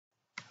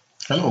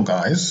Hello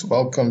guys,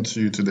 welcome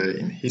to Today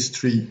in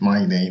History.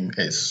 My name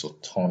is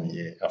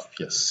Sotonye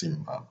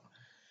Afiasimba.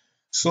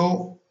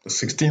 So, the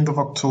 16th of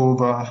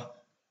October,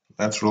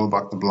 let's roll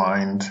back the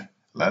blind,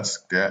 let's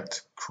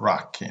get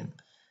cracking.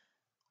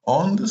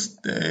 On this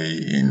day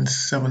in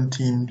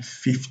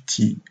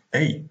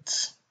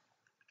 1758,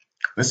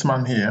 this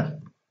man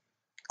here,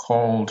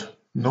 called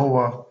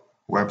Noah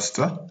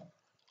Webster,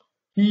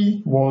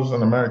 he was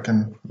an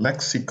American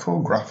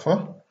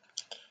lexicographer.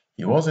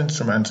 He was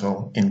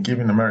instrumental in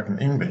giving American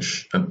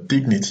English a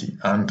dignity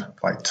and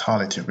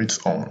vitality of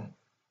its own.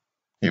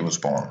 He was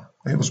born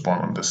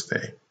on this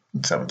day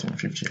in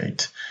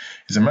 1758.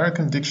 His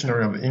American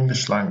Dictionary of the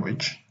English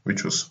Language,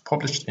 which was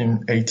published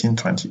in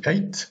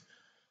 1828,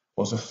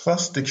 was the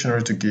first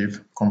dictionary to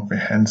give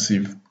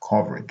comprehensive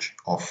coverage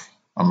of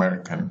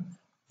American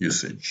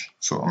usage.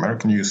 So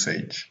American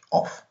usage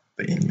of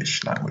the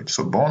English language.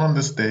 So born on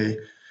this day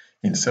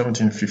in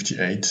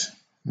 1758,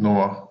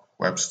 Noah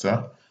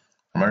Webster,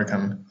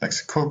 American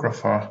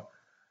lexicographer,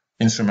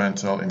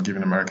 instrumental in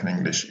giving American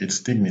English its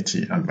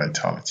dignity and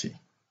vitality,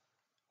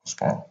 was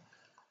born.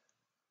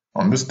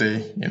 On this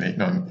day, in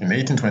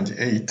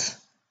 1828,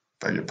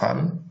 beg your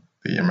pardon,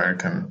 the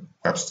American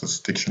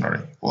Webster's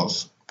Dictionary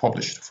was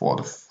published for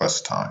the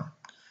first time.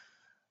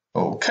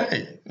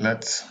 Okay,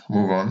 let's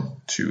move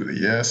on to the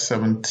year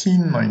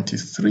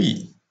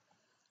 1793.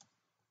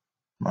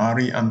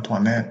 Marie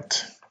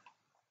Antoinette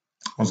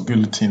was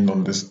guillotined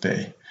on this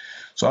day.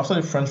 So after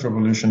the French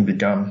Revolution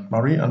began,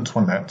 Marie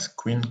Antoinette,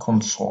 queen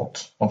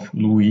consort of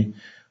Louis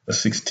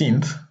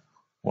XVI,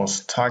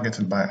 was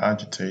targeted by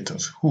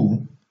agitators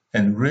who,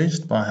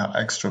 enraged by her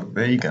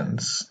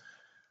extravagance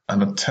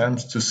and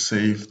attempts to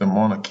save the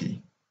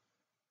monarchy,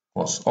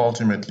 was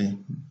ultimately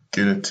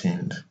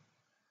guillotined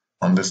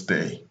on this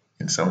day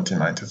in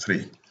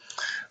 1793.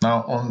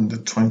 Now, on the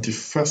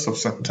 21st of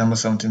September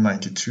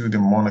 1792, the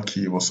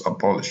monarchy was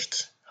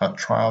abolished. Her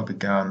trial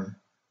began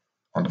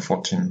on the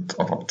 14th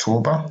of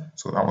October,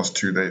 so that was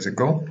 2 days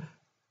ago,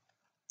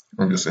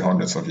 obviously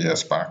hundreds of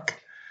years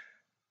back.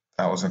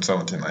 That was in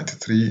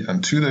 1793,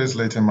 and 2 days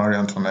later, Marie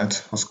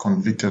Antoinette was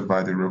convicted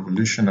by the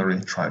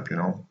Revolutionary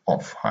Tribunal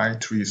of high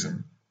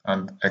treason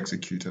and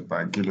executed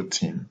by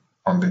guillotine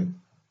on the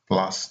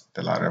Place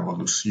de la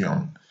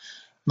Révolution.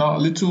 Now, a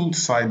little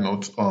side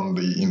note on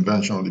the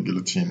invention of the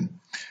guillotine.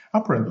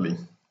 Apparently,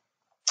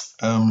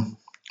 a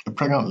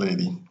pregnant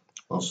lady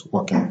was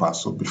walking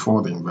past. So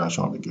before the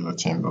invention of the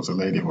guillotine, there was a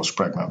lady who was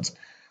pregnant,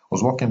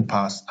 was walking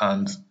past,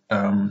 and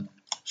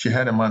she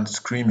heard a man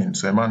screaming.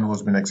 So a man who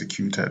was being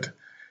executed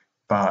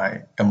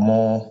by a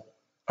more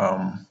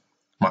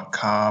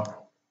macabre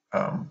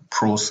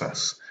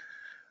process,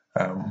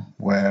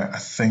 where I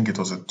think it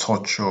was a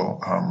torture,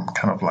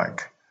 kind of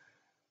like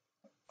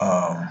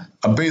a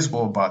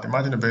baseball bat.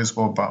 Imagine a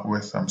baseball bat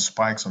with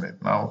spikes on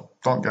it. Now,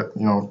 don't get,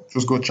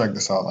 just go check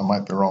this out. I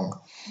might be wrong.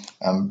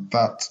 And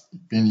that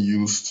being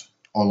used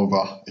all over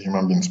a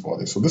human being's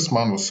body. So this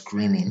man was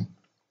screaming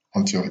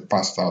until he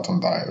passed out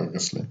and died,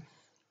 obviously.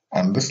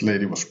 And this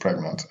lady was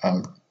pregnant.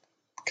 And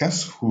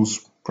guess whose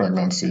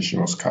pregnancy she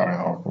was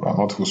carrying? Or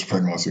not whose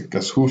pregnancy,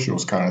 guess who she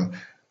was carrying?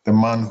 The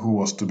man who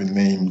was to be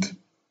named,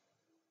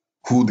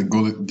 who the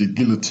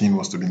guillotine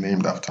was to be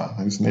named after.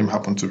 His last name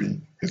happened to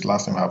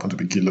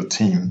be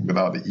Guillotine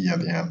without the E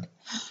at the end.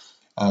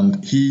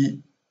 And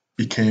he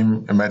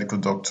became a medical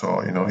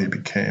doctor, he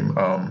became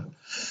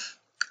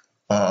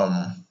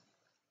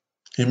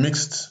he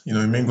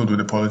mingled with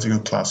the political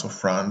class of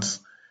France.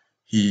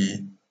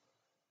 He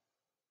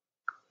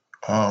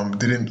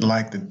didn't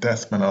like the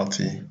death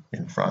penalty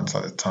in France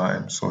at the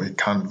time, so he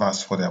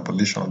canvassed for the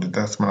abolition of the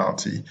death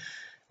penalty.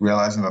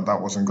 Realizing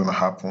that wasn't going to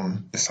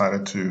happen,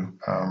 decided to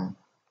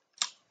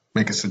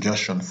make a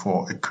suggestion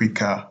for a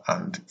quicker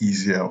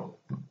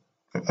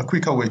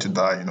way to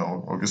die.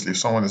 Obviously, if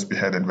someone is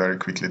beheaded very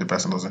quickly, the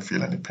person doesn't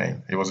feel any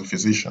pain. He was a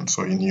physician,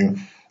 so he knew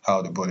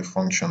how the body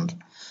functioned.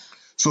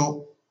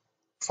 So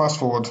fast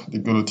forward, the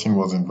guillotine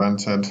was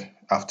invented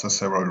after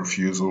several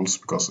refusals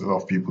because a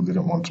lot of people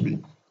didn't want to be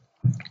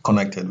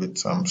connected with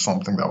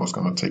something that was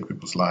going to take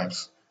people's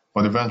lives.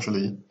 But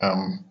eventually,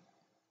 the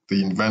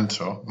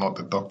inventor, not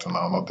the doctor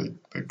now, not the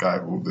guy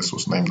who this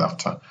was named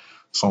after,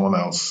 someone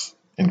else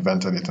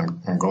invented it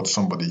and got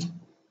somebody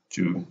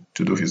to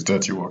do his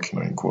dirty work,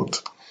 in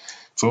quote.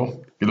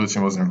 So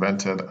guillotine was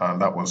invented, and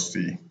that was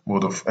the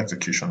mode of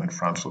execution in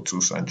France for 2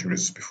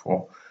 centuries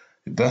before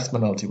the death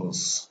penalty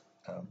was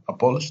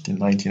abolished in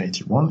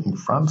 1981 in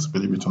France,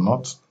 believe it or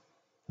not.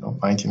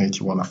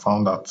 1981, I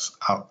found that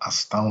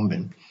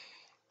astounding.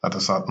 That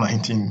is at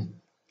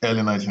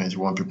early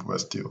 1981, people were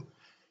still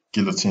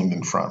guillotined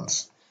in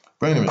France.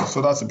 But anyway,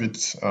 so that's a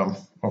bit of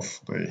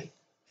the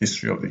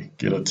history of the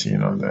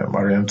guillotine, and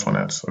Marie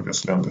Antoinette,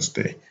 obviously on this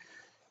day,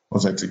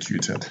 was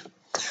executed.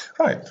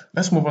 Right,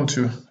 let's move on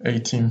to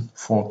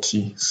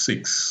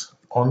 1846.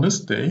 On this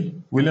day,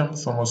 William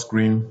Thomas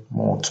Green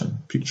Morton,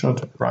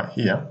 pictured right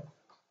here,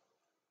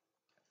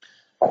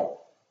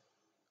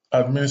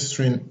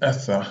 administering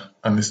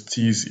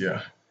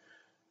anaesthesia.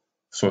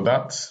 So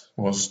that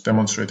was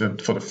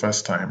demonstrated for the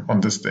first time on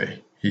this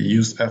day. he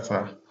used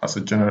ether as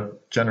a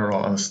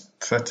general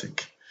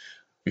anesthetic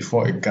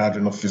before a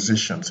gathering of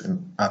physicians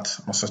at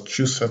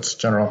Massachusetts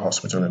General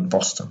Hospital in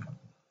Boston.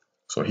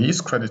 So he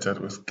is credited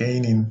with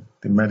gaining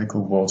the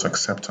medical world's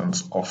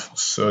acceptance of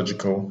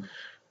surgical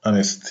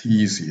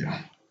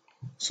anesthesia.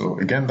 So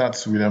again,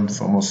 that's William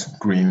Thomas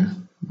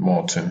Green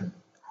Morton,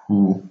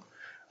 who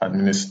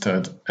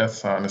administered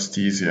ether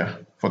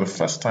anesthesia for the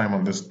first time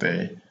on this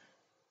day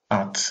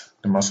at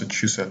the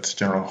Massachusetts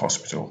General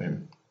Hospital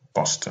in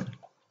Boston.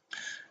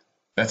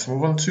 Let's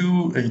move on to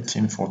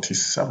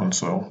 1847,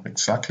 so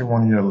exactly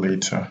 1 year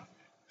later.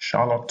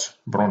 Charlotte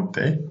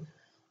Bronte,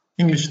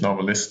 English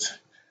novelist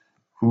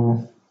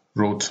who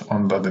wrote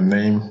under the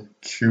name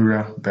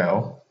Currer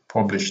Bell,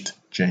 published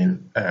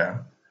Jane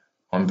Eyre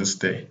on this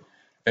day.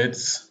 It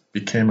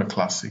became a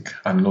classic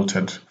and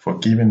noted for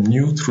giving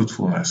new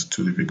truthfulness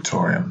to the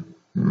Victorian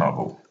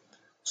novel.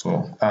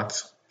 So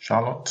that's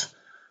Charlotte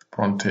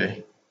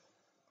Bronte,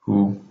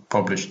 who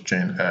published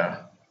Jane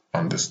Eyre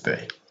on this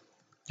day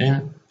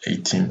in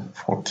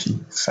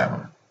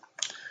 1847.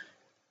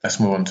 Let's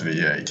move on to the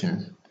year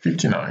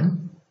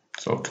 1859.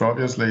 So 12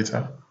 years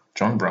later,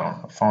 John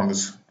Brown. I found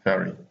this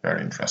very,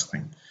 very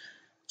interesting.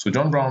 So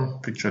John Brown,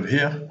 pictured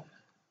here,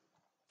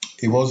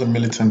 he was a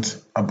militant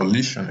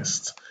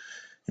abolitionist.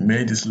 He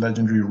made his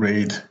legendary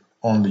raid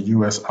on the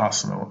US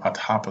arsenal at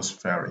Harper's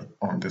Ferry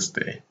on this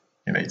day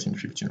in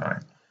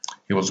 1859.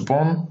 He was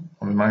born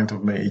on the 9th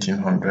of May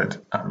 1800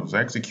 and was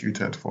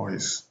executed for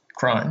his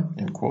crime,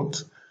 in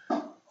quotes,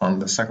 on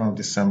the 2nd of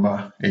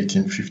December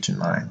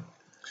 1859.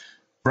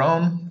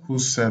 Brown, who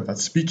said that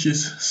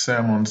speeches,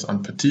 sermons,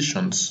 and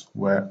petitions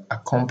were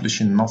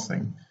accomplishing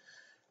nothing,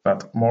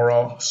 that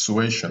moral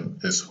suasion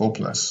is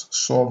hopeless,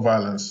 saw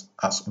violence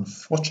as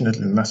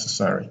unfortunately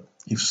necessary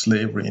if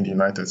slavery in the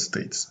United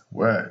States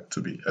were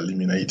to be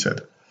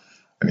eliminated.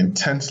 An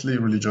intensely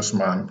religious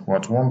man who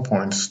at one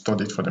point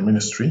studied for the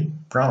ministry,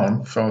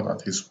 Brown felt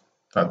that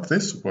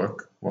this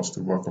work was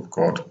the work of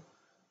God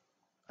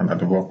and that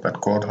the work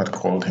that God had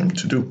called him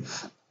to do.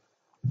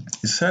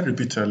 He said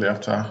repeatedly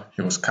after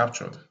he was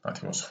captured that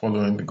he was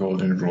following the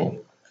golden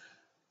rule.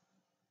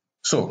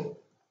 So,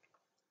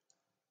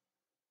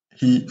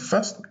 he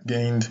first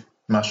gained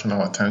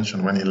national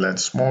attention when he led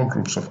small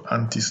groups of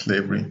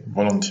anti-slavery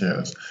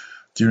volunteers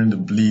during the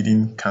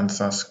bleeding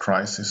Kansas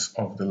crisis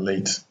of the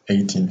late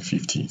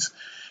 1850s.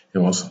 He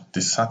was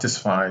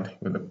dissatisfied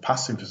with the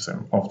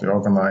pacifism of the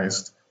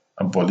organized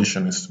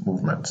abolitionist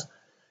movement.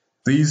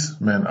 These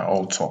men are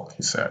all talk,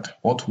 he said.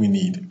 What we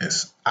need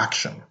is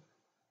action.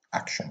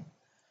 Action.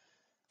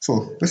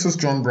 So this is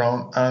John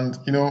Brown, and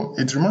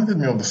it reminded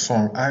me of the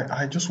song.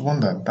 I just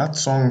wondered, that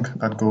song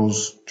that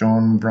goes,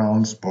 John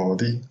Brown's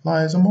body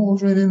lies a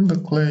mouldering in the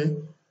clay.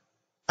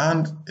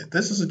 And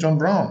this is a John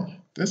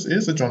Brown. This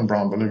is a John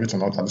Brown, believe it or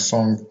not, that the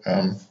song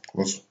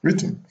was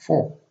written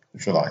for,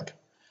 if you like.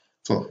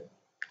 So,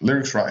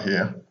 lyrics right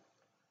here.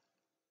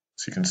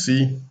 So you can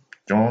see,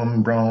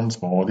 John Brown's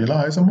body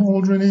lies a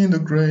mouldering in the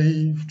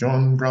grave.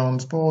 John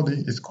Brown's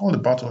body. It's called the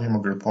Battle Hymn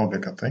of the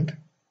Republic, I think.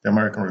 The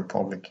American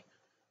Republic,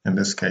 in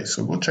this case.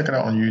 So go check it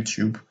out on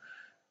YouTube.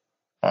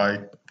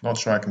 I'm not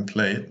sure I can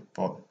play it,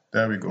 but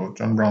there we go.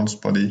 John Brown's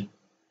body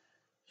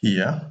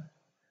here.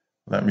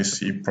 Let me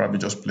see, probably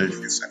just play a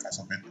few seconds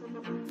of it.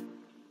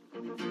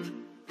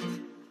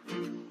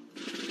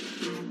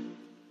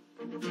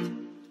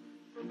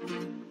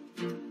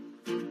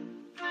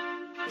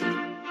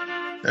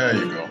 There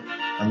you go.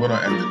 I'm going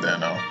to end it there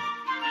now.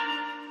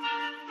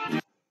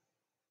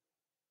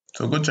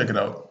 So go check it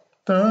out.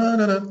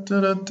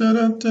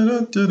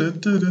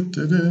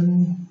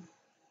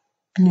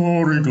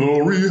 Glory,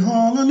 glory,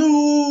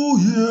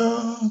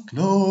 hallelujah.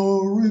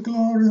 Glory,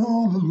 glory,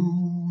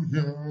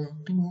 hallelujah.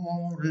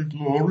 Glory,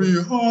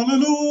 glory,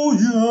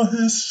 hallelujah.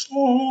 His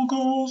soul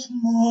goes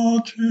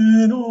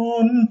marching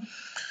on.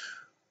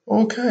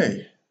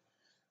 Okay.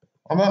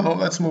 On that note,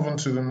 let's move on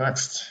to the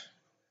next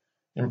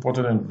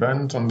important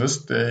event on this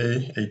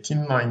day,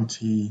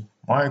 1890.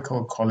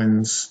 Michael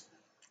Collins,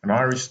 an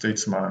Irish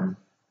statesman,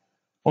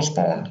 was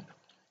born.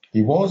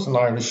 He was an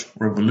Irish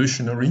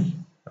revolutionary,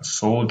 a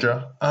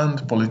soldier,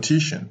 and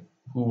politician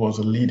who was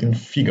a leading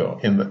figure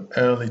in the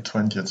early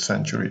 20th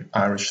century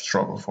Irish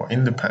struggle for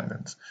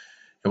independence.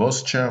 He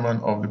was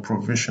chairman of the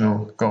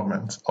provisional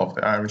government of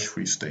the Irish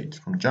Free State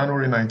from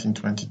January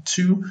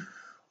 1922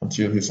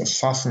 until his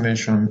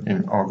assassination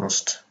in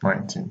August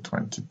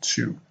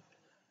 1922.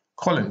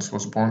 Collins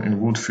was born in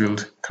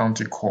Woodfield,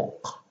 County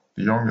Cork,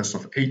 the youngest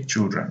of 8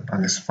 children,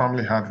 and his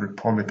family had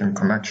Republican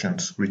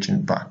connections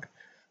reaching back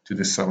to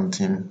the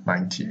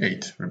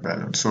 1798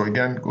 rebellion. So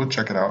again, go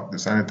check it out. If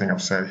there's anything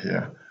I've said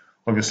here,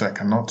 obviously I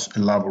cannot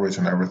elaborate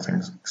on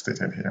everything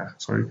stated here.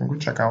 So you can go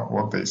check out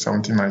what the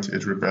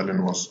 1798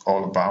 rebellion was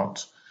all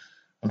about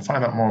and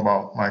find out more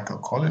about Michael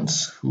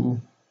Collins,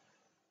 who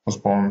was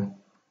born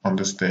on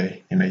this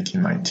day in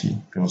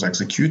 1890. He was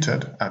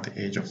executed at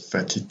the age of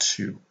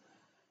 32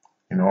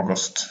 in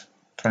August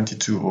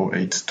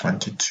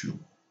 22/08/22.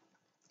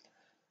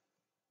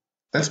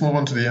 Let's move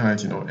on to the year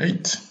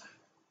 1908.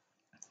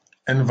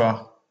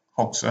 Enver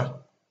Hoxha,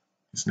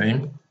 his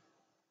name,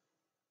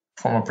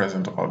 former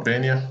president of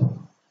Albania,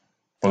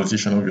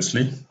 politician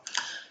obviously.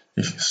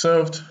 He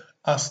served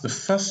as the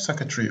first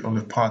secretary of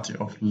the Party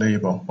of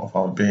Labour of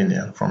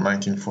Albania from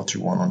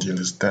 1941 until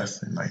his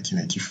death in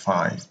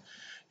 1985.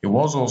 He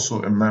was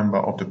also a member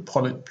of the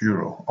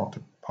Politburo of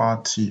the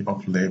Party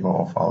of Labour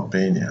of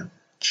Albania,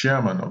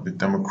 chairman of the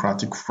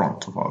Democratic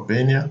Front of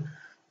Albania,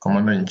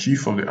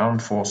 commander-in-chief of the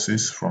armed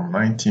forces from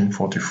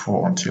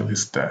 1944 until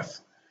his death.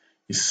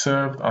 He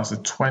served as the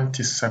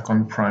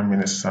 22nd Prime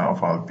Minister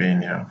of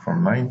Albania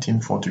from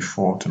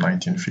 1944 to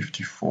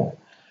 1954,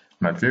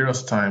 and at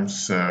various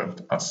times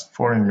served as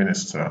Foreign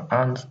Minister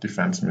and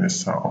Defense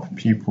Minister of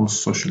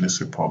People's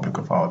Socialist Republic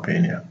of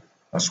Albania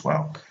as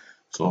well.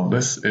 So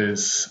this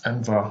is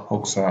Enver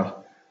Hoxha,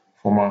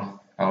 former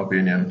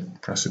Albanian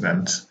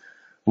president,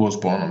 who was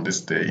born on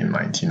this day in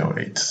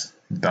 1908.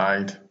 He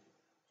died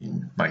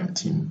in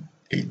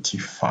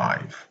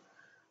 1985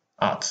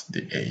 at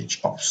the age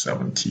of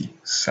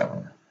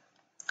 77.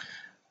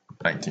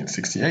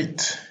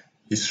 1968,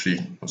 history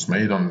was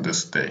made on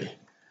this day.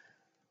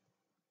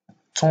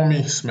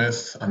 Tommy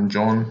Smith and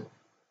John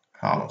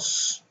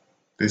Carlos.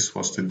 This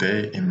was the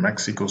day in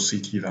Mexico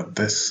City that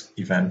this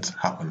event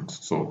happened.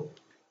 So,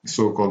 the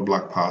so-called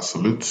Black Power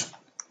salute.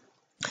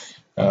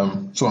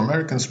 So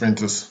American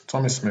sprinters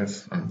Tommy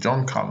Smith and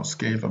John Carlos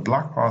gave a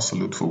Black Power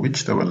salute for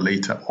which they were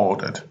later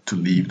ordered to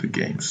leave the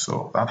games.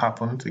 So that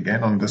happened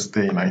again on this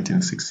day in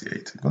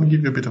 1968. I'm going to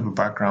give you a bit of a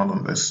background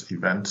on this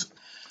event.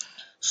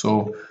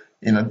 So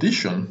in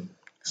addition,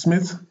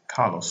 Smith,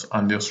 Carlos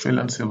and the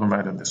Australian silver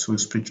medalist who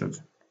is pictured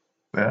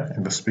there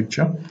in this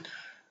picture,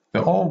 they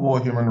all wore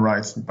human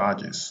rights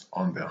badges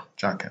on their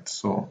jackets.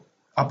 So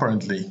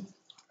apparently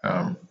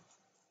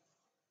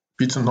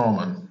Peter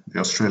Norman, the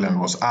Australian,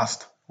 was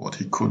asked what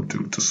he could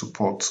do to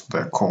support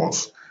their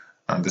cause,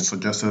 and it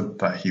suggested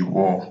that he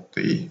wore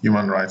the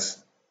human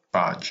rights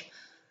badge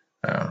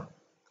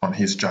on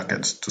his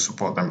jacket to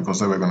support them because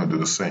they were going to do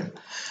the same.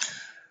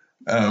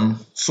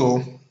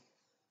 So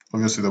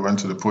obviously they went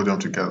to the podium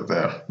to get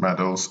their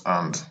medals,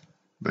 and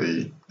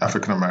the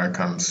African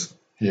Americans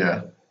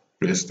here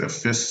raised their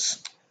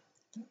fists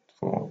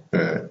for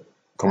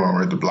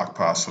commemorate the Black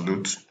Power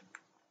salute.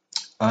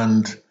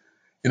 And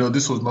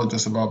this was not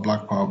just about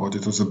Black Power, but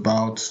it was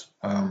about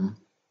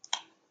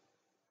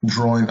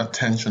drawing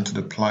attention to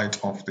the plight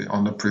of the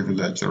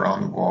underprivileged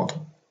around the world,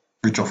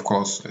 which of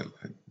course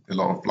a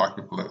lot of Black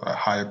people, a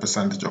higher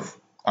percentage of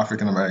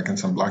African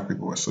Americans and Black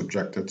people were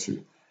subjected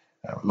to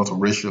a lot of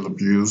racial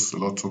abuse, a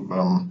lot of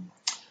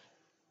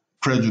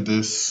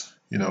prejudice,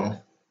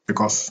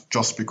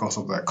 because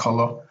of their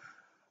color.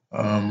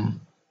 And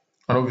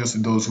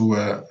obviously those who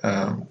were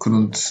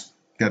couldn't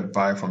get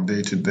by from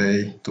day to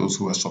day, those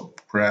who were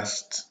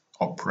suppressed,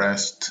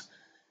 oppressed,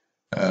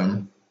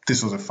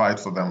 this was a fight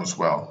for them as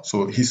well.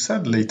 So he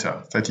said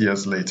later, 30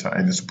 years later,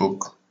 in his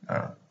book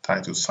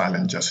titled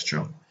Silent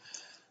Gesture,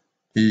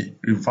 he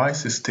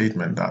revised his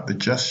statement that the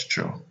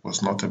gesture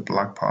was not a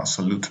Black Power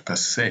salute per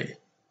se,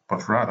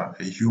 but rather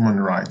a human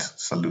rights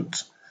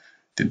salute.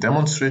 The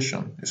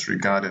demonstration is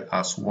regarded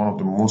as one of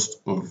the most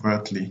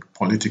overtly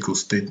political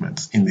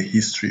statements in the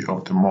history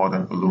of the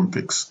modern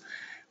Olympics.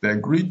 They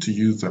agreed to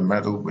use their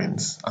medal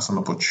wins as an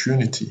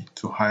opportunity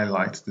to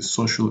highlight the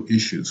social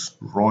issues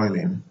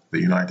roiling the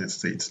United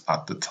States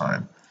at the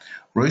time.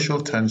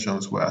 Racial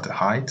tensions were at a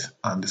height,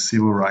 and the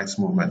civil rights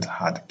movement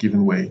had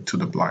given way to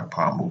the Black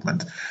Power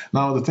movement.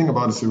 Now, the thing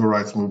about the civil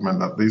rights movement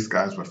that these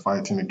guys were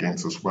fighting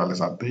against as well is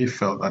that they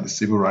felt that the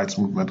civil rights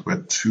movement were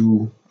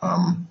too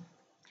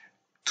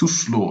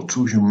slow,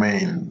 too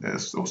humane. There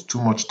was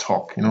too much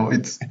talk.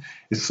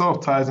 It sort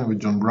of ties in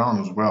with John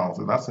Brown as well.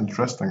 So that's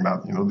interesting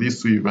that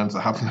these two events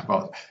are happening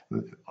about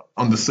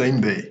on the same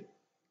day,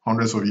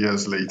 hundreds of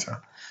years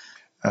later.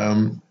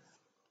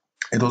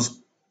 It was,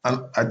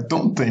 and I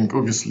don't think,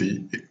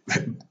 obviously,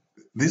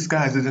 these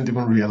guys didn't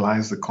even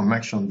realize the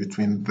connection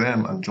between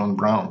them and John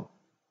Brown,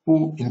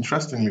 who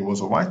interestingly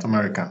was a white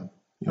American,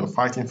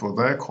 fighting for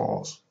their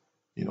cause,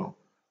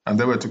 and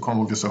they were to come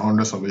obviously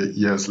hundreds of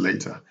years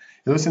later.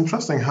 It's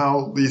interesting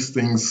how these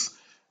things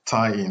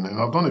tie in, and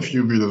I've done a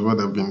few videos where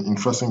there have been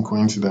interesting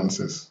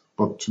coincidences,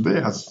 but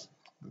today is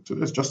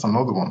just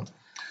another one.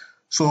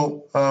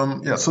 So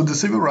so the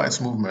civil rights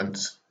movement,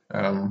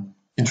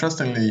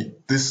 interestingly,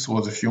 this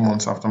was a few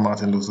months after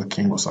Martin Luther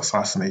King was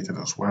assassinated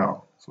as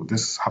well. So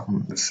this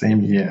happened the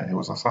same year. He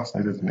was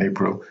assassinated in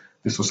April.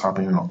 This was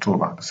happening in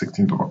October, the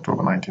 16th of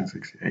October,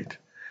 1968.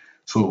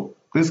 So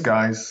these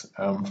guys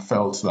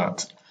felt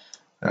that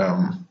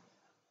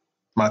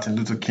Martin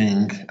Luther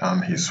King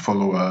and his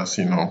followers,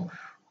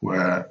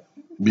 were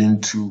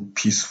being too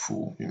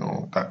peaceful,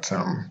 that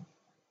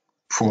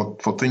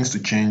for things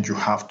to change,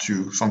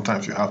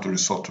 sometimes you have to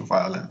resort to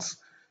violence.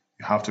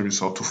 You have to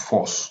resort to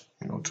force,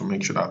 to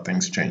make sure that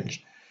things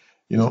change,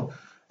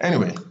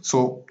 Anyway,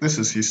 so this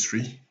is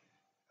history.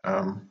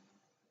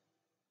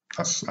 As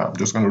I'm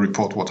just going to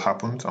report what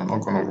happened. I'm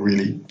not going to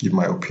really give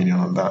my opinion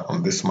on that,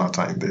 on this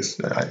matter. I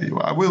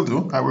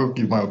will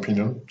give my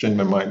opinion, change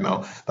my mind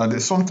now, that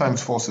there's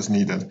sometimes force is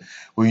needed,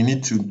 but you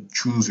need to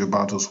choose your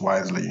battles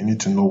wisely. You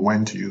need to know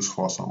when to use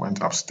force and when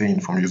to abstain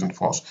from using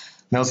force.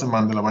 Nelson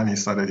Mandela, when he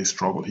started his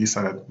struggle, he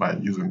started by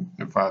using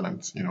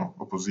violent,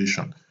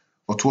 opposition.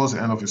 But towards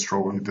the end of his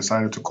struggle, he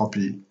decided to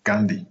copy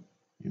Gandhi,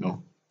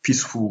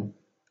 peaceful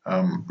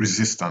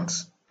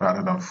resistance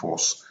rather than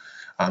force.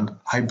 And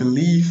I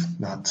believe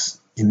that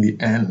in the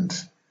end,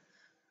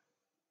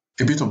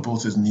 a bit of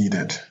both is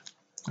needed.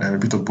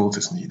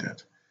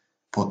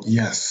 But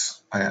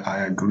yes,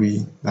 I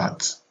agree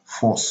that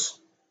force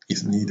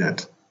is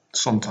needed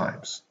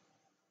sometimes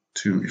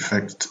to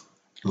effect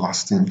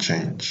lasting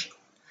change.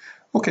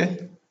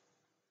 Okay,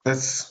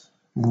 let's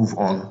move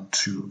on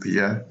to the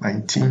year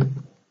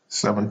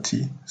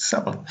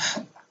 1977.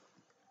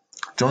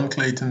 John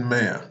Clayton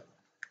Mayer,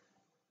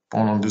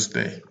 born on this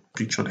day,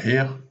 pictured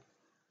here.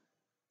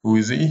 Who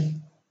is he?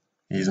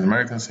 He's an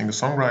American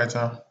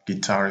singer-songwriter,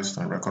 guitarist,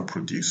 and record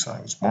producer.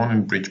 He was born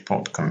in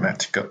Bridgeport,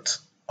 Connecticut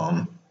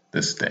on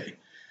this day.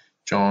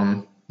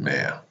 John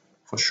Mayer,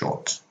 for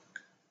short.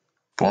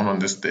 Born on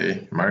this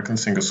day, American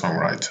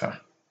singer-songwriter,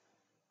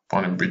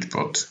 born in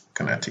Bridgeport,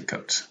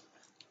 Connecticut.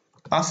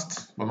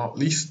 Last but not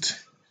least,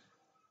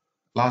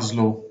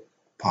 László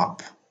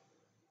Papp.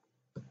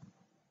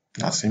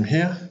 That's him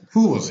here.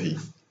 Who was he?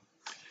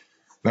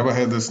 Never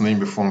heard this name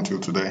before until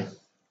today,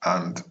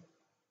 and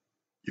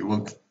you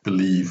won't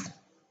believe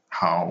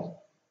how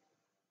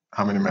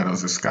many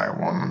medals this guy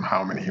won and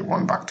how many he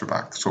won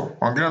back-to-back. So,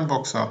 Hungarian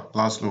boxer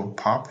László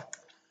Papp,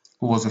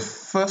 who was the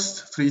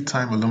first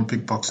three-time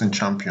Olympic boxing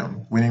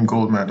champion, winning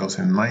gold medals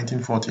in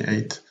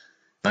 1948,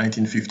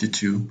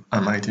 1952,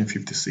 and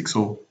 1956,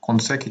 so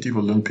consecutive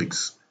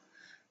Olympics.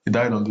 He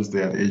died on this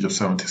day at the age of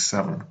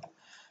 77.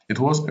 It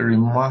was a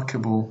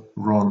remarkable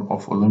run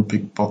of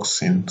Olympic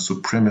boxing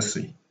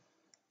supremacy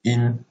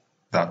in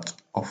that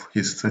of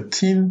his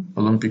 13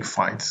 Olympic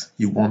fights,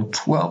 he won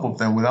 12 of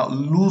them without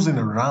losing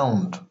a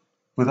round.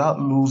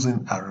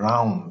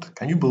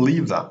 Can you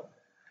believe that?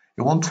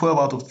 He won 12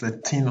 out of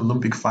 13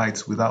 Olympic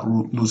fights without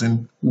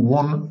losing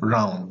one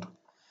round,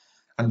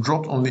 and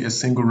dropped only a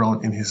single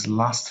round in his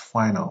last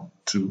final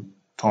to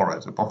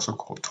Torres, a boxer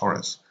called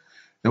Torres.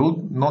 There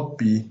would not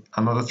be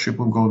another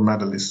triple gold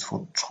medalist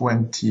for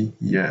 20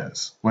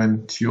 years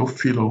when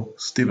Teofilo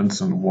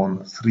Stevenson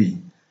won 3,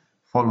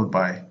 followed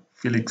by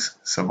Felix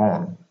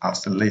Savon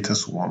as the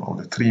latest one of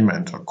the 3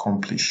 men to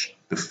accomplish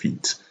the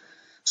feat.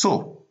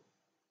 So,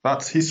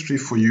 that's history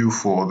for you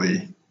for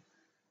the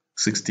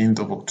 16th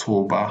of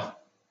October,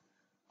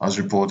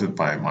 as reported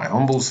by my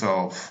humble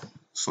self,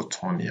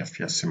 Sotoni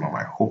Efiesimam.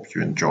 I hope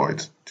you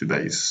enjoyed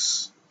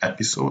today's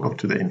episode of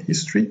Today in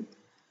History.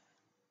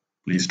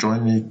 Please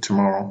join me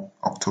tomorrow,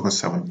 October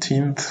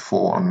 17th,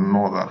 for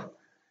another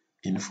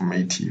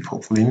informative,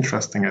 hopefully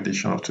interesting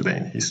edition of Today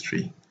in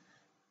History.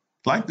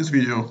 Like this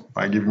video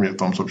by giving me a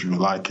thumbs up if you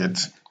like it.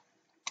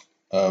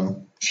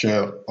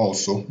 Share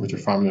also with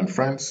your family and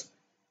friends.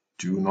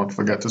 Do not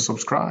forget to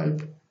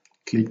subscribe.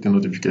 Click the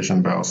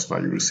notification bell so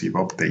that you receive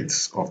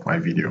updates of my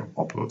video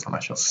uploads. And I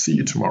shall see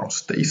you tomorrow.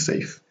 Stay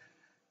safe.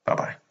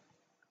 Bye-bye.